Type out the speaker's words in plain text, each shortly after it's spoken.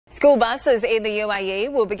School buses in the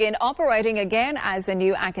UAE will begin operating again as the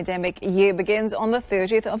new academic year begins on the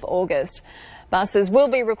 30th of August. Buses will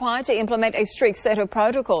be required to implement a strict set of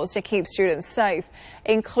protocols to keep students safe,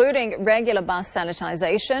 including regular bus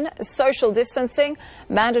sanitisation, social distancing,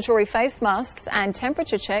 mandatory face masks and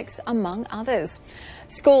temperature checks, among others.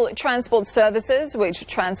 School Transport Services, which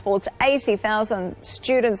transports 80,000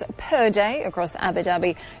 students per day across Abu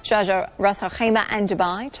Dhabi, Sharjah, Ras Al Khaimah and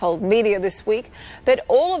Dubai, told media this week that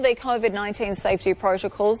all of their COVID-19 safety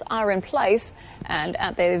protocols are in place and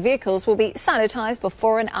their vehicles will be sanitised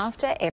before and after every